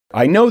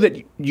I know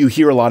that you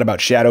hear a lot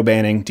about shadow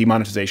banning,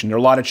 demonetization. There are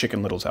a lot of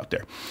chicken littles out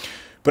there.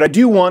 But I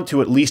do want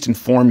to at least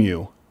inform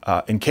you,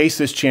 in case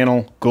this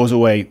channel goes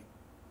away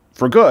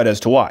for good, as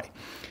to why.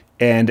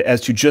 And as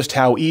to just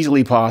how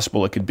easily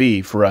possible it could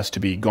be for us to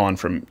be gone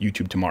from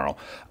YouTube tomorrow.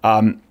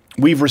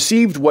 We've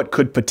received what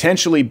could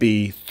potentially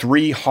be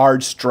 3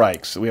 hard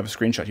strikes. We have a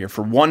screenshot here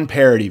for one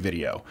parody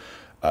video,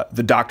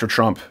 the Dr.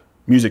 Trump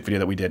music video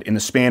that we did, in the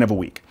span of a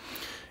week.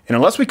 And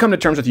unless we come to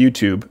terms with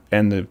YouTube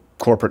and the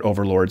corporate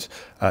overlords,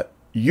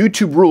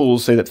 YouTube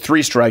rules say that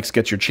 3 strikes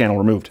gets your channel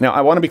removed. Now, I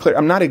want to be clear,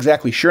 I'm not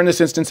exactly sure in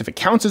this instance if it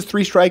counts as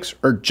 3 strikes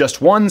or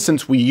just 1,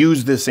 since we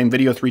used this same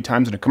video 3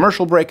 times in a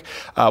commercial break.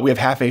 We have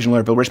half Asian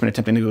lawyer Bill Richmond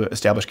attempting to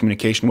establish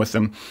communication with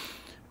them.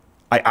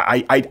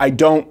 I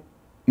don't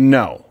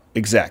know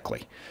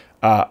exactly.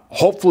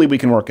 Hopefully we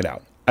can work it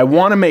out. I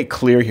want to make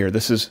clear here,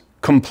 this is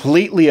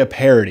completely a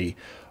parody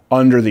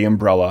under the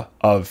umbrella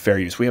of fair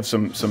use. We have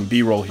some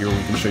B-roll here where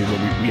we can show you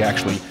where we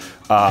actually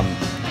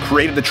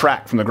created the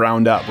track from the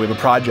ground up. We have a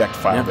project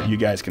file that you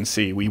guys can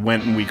see. We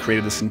went and we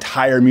created this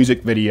entire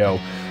music video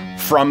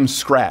from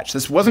scratch.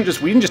 This wasn't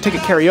just, we didn't just take a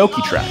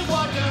karaoke track.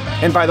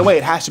 And by the way,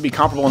 it has to be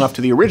comparable enough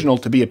to the original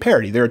to be a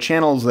parody. There are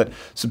channels that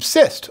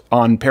subsist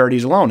on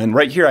parodies alone. And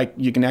right here,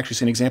 you can actually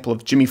see an example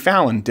of Jimmy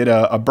Fallon did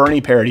a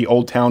Bernie parody,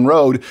 Old Town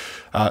Road,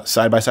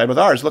 side by side with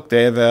ours. Look,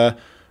 they have a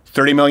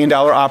 $30 million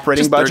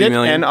operating budget,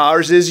 and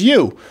ours is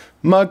You,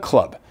 Mug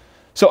Club.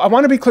 So I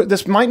want to be clear,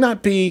 this might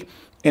not be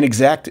an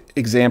exact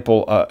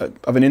example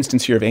of an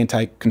instance here of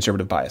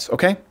anti-conservative bias,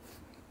 okay?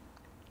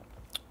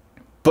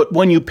 But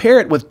when you pair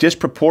it with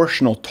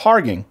disproportional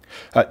targeting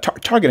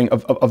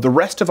of the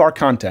rest of our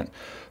content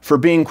for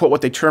being, quote,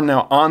 what they term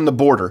now on the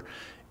border,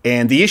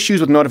 and the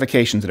issues with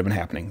notifications that have been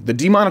happening, the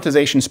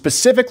demonetization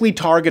specifically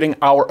targeting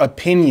our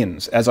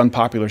opinions as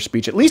unpopular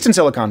speech, at least in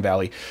Silicon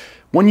Valley,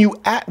 when you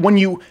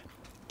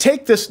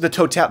take this,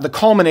 the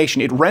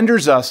culmination, it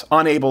renders us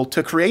unable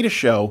to create a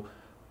show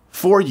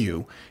for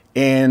you,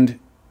 and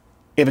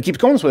if it keeps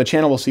going this way, the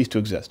channel will cease to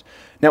exist.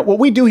 Now, what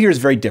we do here is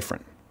very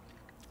different,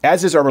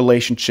 as is our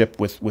relationship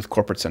with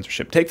corporate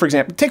censorship. Take for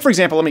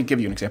example, let me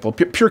give you an example, a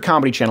pure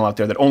comedy channel out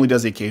there that only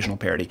does the occasional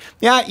parody.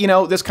 Yeah, you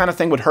know, this kind of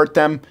thing would hurt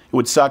them, it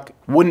would suck,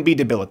 wouldn't be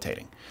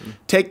debilitating.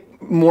 Take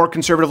more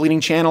conservative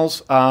leaning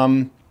channels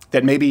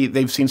that maybe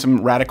they've seen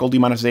some radical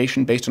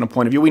demonetization based on a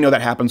point of view. We know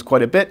that happens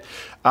quite a bit,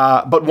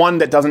 but one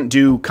that doesn't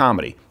do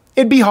comedy.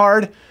 It'd be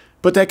hard,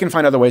 but they can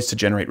find other ways to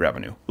generate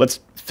revenue. Let's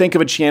think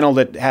of a channel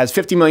that has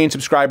 50 million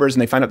subscribers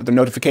and they find out that their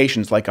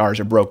notifications like ours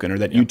are broken, or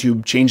that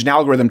YouTube changed an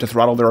algorithm to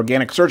throttle their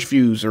organic search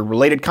views or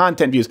related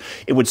content views.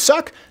 It would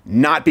suck,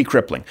 not be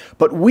crippling.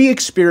 But we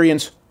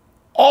experience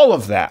all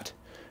of that,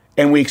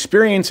 and we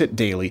experience it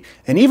daily.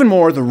 And even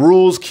more, the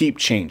rules keep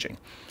changing.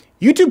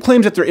 YouTube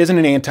claims that there isn't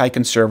an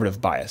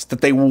anti-conservative bias,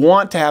 that they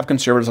want to have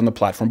conservatives on the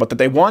platform, but that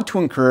they want to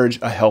encourage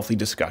a healthy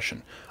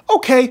discussion.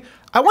 Okay,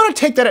 I want to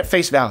take that at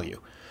face value.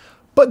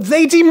 But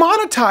they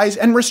demonetize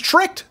and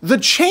restrict the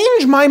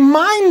Change My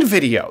Mind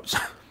videos.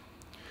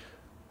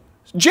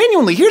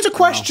 Genuinely, here's a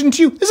question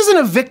to you. This isn't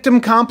a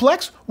victim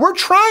complex. We're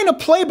trying to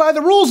play by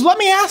the rules. Let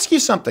me ask you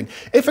something.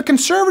 If a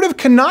conservative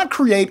cannot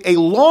create a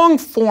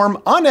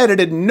long-form,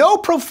 unedited, no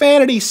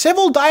profanity,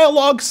 civil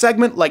dialogue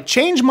segment like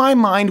Change My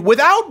Mind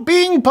without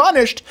being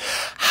punished,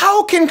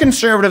 how can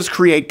conservatives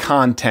create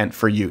content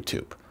for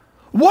YouTube?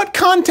 What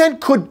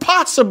content could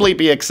possibly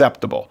be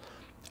acceptable?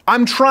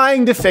 I'm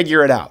trying to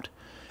figure it out.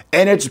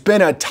 And it's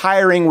been a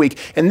tiring week.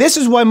 And this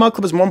is why Mug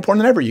Club is more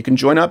important than ever. You can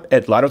join up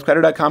at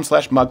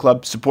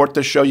louderwithcrowder.com/mugclub, support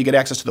the show. You get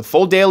access to the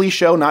full daily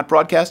show, not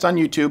broadcast on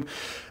YouTube.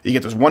 You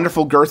get this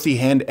wonderful, girthy,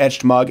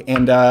 hand-etched mug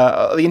and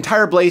the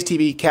entire Blaze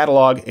TV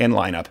catalog and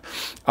lineup.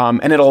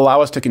 And it'll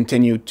allow us to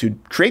continue to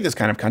create this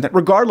kind of content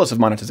regardless of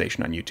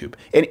monetization on YouTube.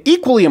 And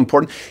equally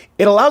important,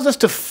 it allows us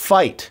to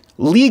fight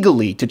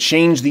legally to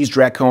change these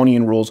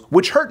draconian rules,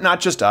 which hurt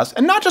not just us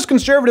and not just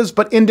conservatives,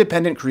 but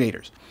independent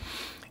creators.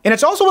 And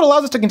it's also what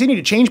allows us to continue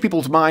to change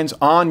people's minds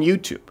on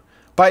YouTube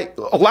by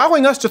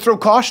allowing us to throw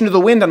caution to the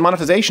wind on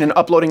monetization and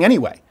uploading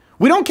anyway.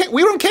 We don't care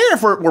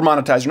if we're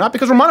monetized or not,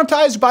 because we're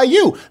monetized by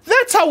you.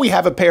 That's how we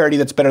have a parody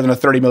that's better than a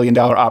 $30 million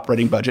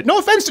operating budget. No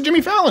offense to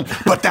Jimmy Fallon,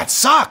 but that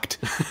sucked.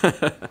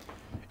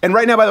 And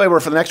right now, by the way,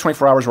 for the next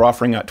 24 hours, we're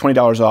offering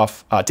 $20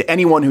 off to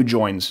anyone who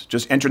joins.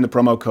 Just enter in the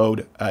promo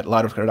code at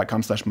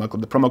louderwithcrowder.com/mugclub.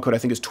 The promo code, I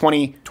think, is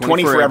 20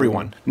 for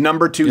everyone.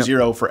 Number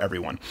 20 for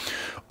everyone.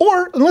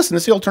 Or, and listen,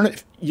 this is the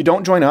alternative. You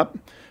don't join up.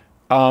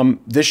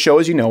 This show,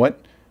 as you know it,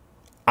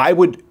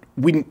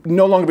 we'd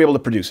no longer be able to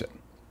produce it.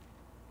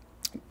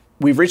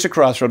 We've reached a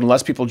crossroad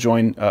unless people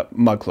join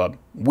Mug Club.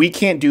 We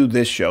can't do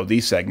this show,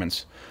 these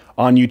segments,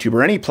 on YouTube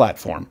or any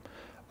platform.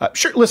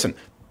 Sure, listen,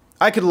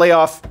 I could lay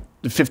off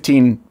the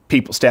 15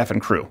 people, staff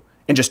and crew,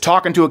 and just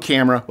talk into a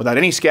camera without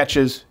any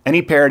sketches,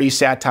 any parodies,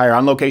 satire,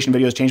 on-location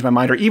videos, Change My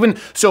Mind, or even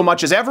so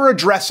much as ever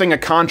addressing a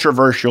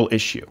controversial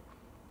issue.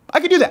 I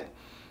could do that.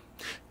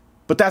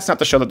 But that's not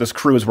the show that this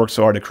crew has worked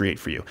so hard to create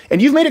for you.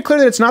 And you've made it clear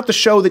that it's not the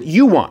show that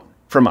you want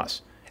from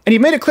us. And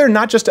you've made it clear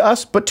not just to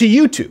us, but to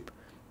YouTube.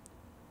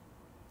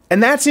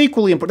 And that's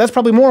equally important. That's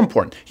probably more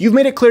important. You've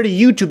made it clear to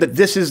YouTube that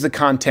this is the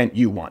content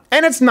you want.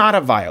 And it's not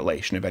a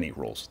violation of any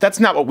rules. That's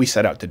not what we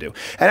set out to do.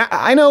 And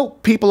I know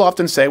people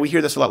often say, we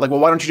hear this a lot, like, well,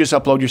 why don't you just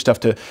upload your stuff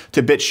to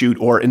BitChute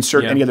or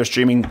insert any other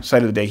streaming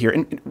site of the day here?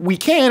 And we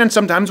can, and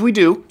sometimes we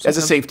do, as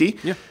a safety.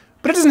 Yeah.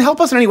 But it doesn't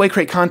help us in any way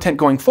create content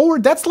going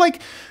forward. That's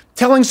like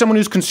telling someone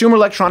whose consumer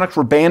electronics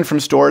were banned from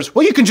stores,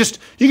 well, you can just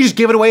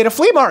give it away at a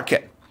flea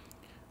market.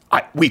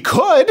 We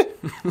could.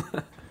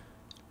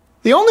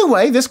 The only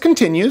way this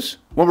continues,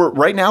 well,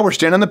 right now we're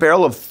standing on the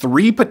barrel of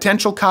 3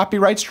 potential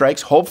copyright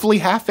strikes. Hopefully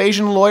Half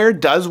Asian Lawyer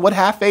does what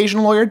Half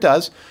Asian Lawyer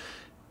does.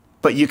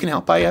 But you can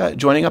help by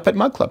joining up at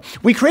Mug Club.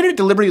 We created it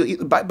deliberately,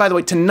 by the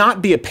way, to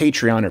not be a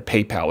Patreon or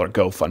PayPal or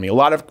GoFundMe. A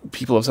lot of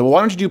people have said, well, why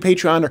don't you do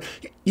Patreon?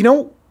 Or, you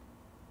know,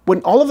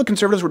 when all of the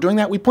conservatives were doing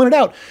that, we pointed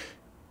out,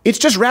 it's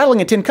just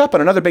rattling a tin cup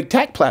on another big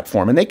tech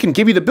platform, and they can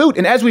give you the boot.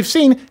 And as we've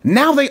seen,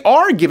 now they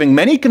are giving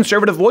many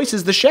conservative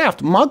voices the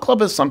shaft. Mug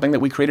Club is something that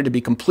we created to be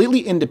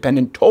completely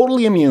independent,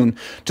 totally immune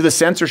to the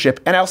censorship,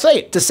 and I'll say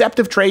it,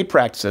 deceptive trade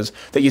practices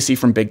that you see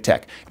from big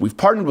tech. We've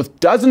partnered with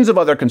dozens of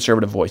other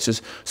conservative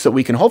voices so that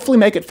we can hopefully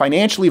make it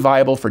financially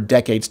viable for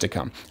decades to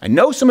come. I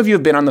know some of you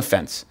have been on the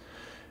fence,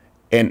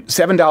 and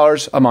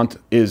 $7 a month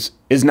is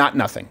not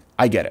nothing.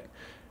 I get it.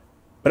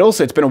 But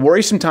also, it's been a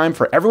worrisome time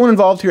for everyone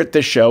involved here at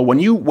this show. When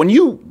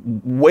you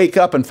wake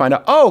up and find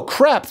out, oh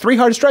crap, 3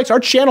 hard strikes,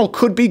 our channel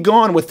could be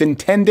gone within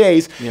 10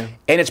 days. Yeah.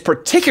 And it's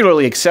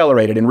particularly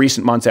accelerated in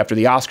recent months after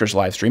the Oscars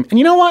live stream. And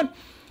you know what?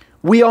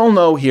 We all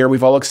know here,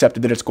 we've all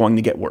accepted that it's going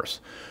to get worse.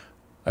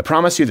 I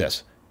promise you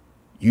this.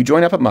 You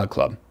join up at Mug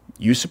Club,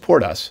 you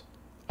support us,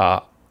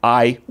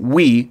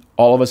 we,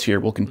 all of us here,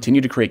 will continue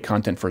to create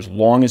content for as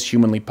long as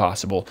humanly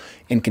possible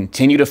and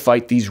continue to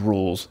fight these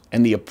rules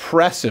and the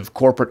oppressive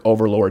corporate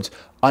overlords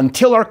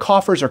until our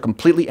coffers are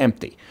completely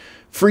empty.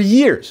 For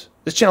years,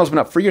 this channel's been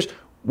up for years.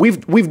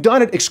 We've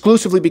done it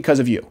exclusively because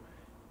of you.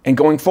 And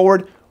going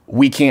forward,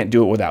 we can't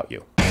do it without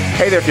you.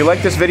 Hey there, if you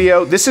like this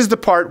video, this is the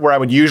part where I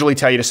would usually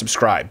tell you to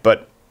subscribe,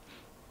 but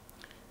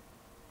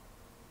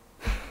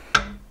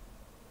I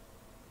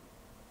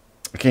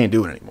can't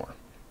do it anymore.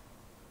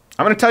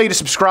 I'm going to tell you to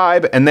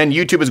subscribe, and then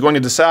YouTube is going to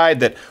decide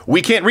that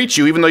we can't reach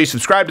you even though you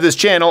subscribe to this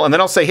channel, and then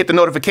I'll say hit the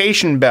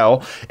notification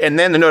bell, and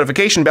then the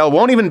notification bell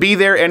won't even be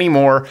there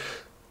anymore.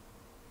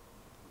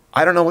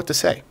 I don't know what to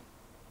say.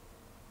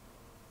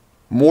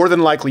 More than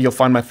likely, you'll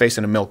find my face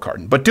in a milk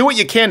carton. But do what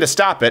you can to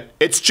stop it.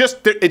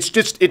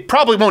 It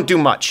probably won't do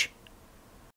much.